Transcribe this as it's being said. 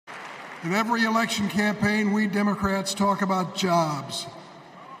In every election campaign, we Democrats talk about jobs.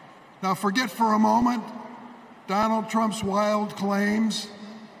 Now forget for a moment Donald Trump's wild claims.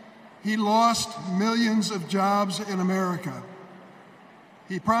 He lost millions of jobs in America.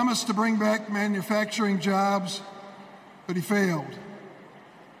 He promised to bring back manufacturing jobs, but he failed.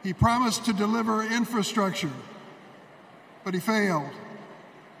 He promised to deliver infrastructure, but he failed.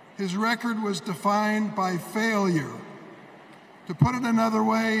 His record was defined by failure. To put it another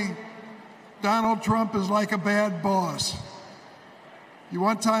way, Donald Trump is like a bad boss. You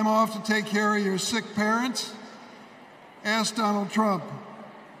want time off to take care of your sick parents? Ask Donald Trump.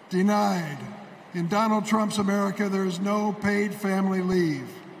 Denied. In Donald Trump's America, there is no paid family leave.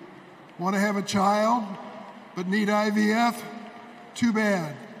 Want to have a child, but need IVF? Too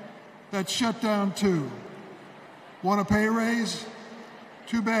bad. That's shut down too. Want a pay raise?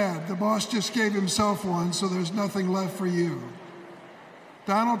 Too bad. The boss just gave himself one, so there's nothing left for you.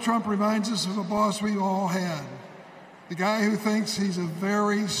 Donald Trump reminds us of a boss we all had. The guy who thinks he's a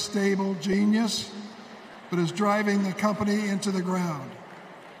very stable genius, but is driving the company into the ground.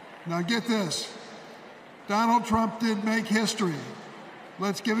 Now get this. Donald Trump did make history.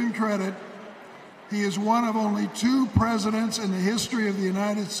 Let's give him credit. He is one of only 2 presidents in the history of the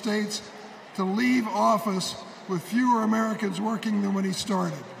United States to leave office with fewer Americans working than when he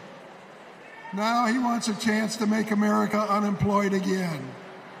started. Now he wants a chance to make America unemployed again.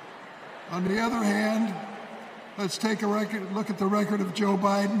 On the other hand, let's take a look at the record of Joe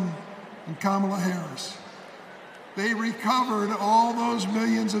Biden and Kamala Harris. They recovered all those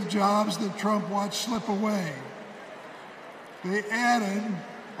millions of jobs that Trump watched slip away. They added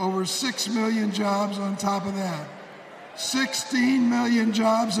over 6 million jobs on top of that. 16 million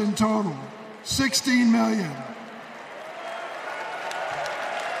jobs in total. 16 million.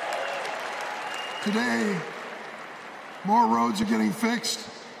 Today, more roads are getting fixed,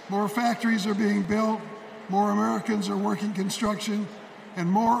 more factories are being built, more Americans are working construction, and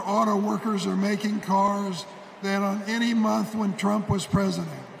more auto workers are making cars than on any month when Trump was president.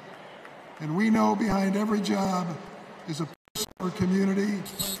 And we know behind every job is a person or community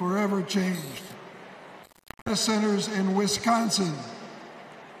forever changed. Data centers in Wisconsin,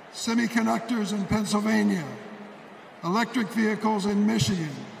 semiconductors in Pennsylvania, electric vehicles in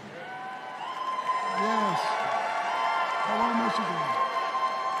Michigan. Yes, hello Michigan.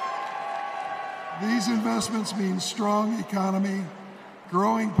 These investments mean strong economy,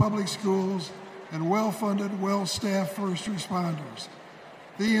 growing public schools, and well-funded, well-staffed first responders.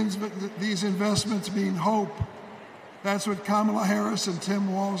 These investments mean hope. That's what Kamala Harris and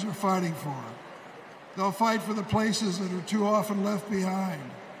Tim Walz are fighting for. They'll fight for the places that are too often left behind.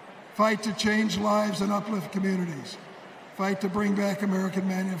 Fight to change lives and uplift communities. Fight to bring back American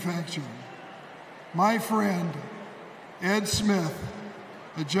manufacturing. My friend, Ed Smith,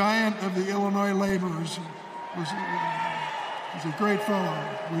 a giant of the Illinois laborers, he's a great fellow.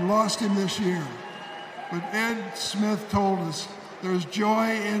 We lost him this year. But Ed Smith told us there's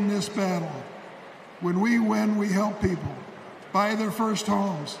joy in this battle. When we win, we help people buy their first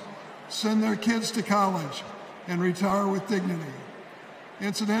homes, send their kids to college, and retire with dignity.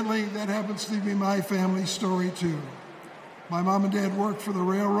 Incidentally, that happens to be my family story too. My mom and dad worked for the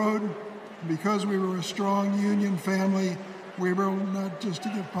railroad, and because we were a strong union family, we were able not just to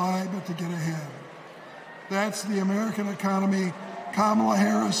get by, but to get ahead. That's the American economy Kamala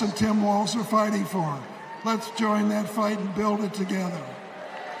Harris and Tim Walz are fighting for. Let's join that fight and build it together.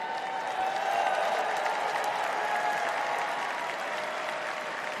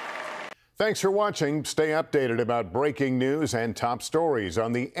 Thanks for watching. Stay updated about breaking news and top stories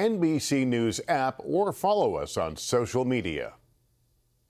on the NBC News app or follow us on social media.